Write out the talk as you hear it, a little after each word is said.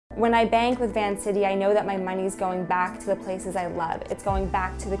When I bank with Vancity, I know that my money is going back to the places I love. It's going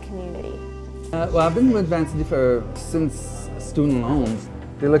back to the community. Well, I've been with Vancity since student loans.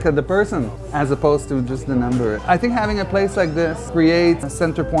 They look at the person as opposed to just the number. I think having a place like this creates a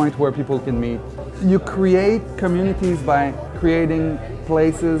center point where people can meet. You create communities by creating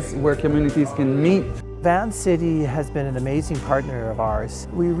places where communities can meet. Vancity has been an amazing partner of ours.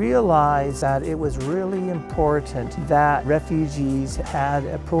 We realized that it was really important that refugees had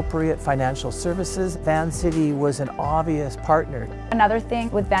appropriate financial services. Vancity was an obvious partner. Another thing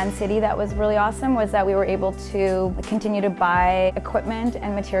with Vancity that was really awesome was that we were able to continue to buy equipment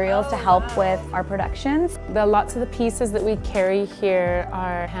and materials to help with our productions. Lots of the pieces that we carry here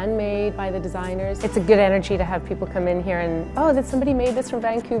are handmade by the designers. It's a good energy to have people come in here and, oh, did somebody made this from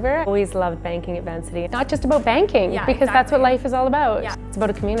Vancouver? Always loved banking at Vancity. Not just about banking, because that's what life is all about. Yeah. It's about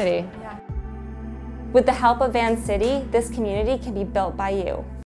a community. Yeah. With the help of Vancity, this community can be built by you.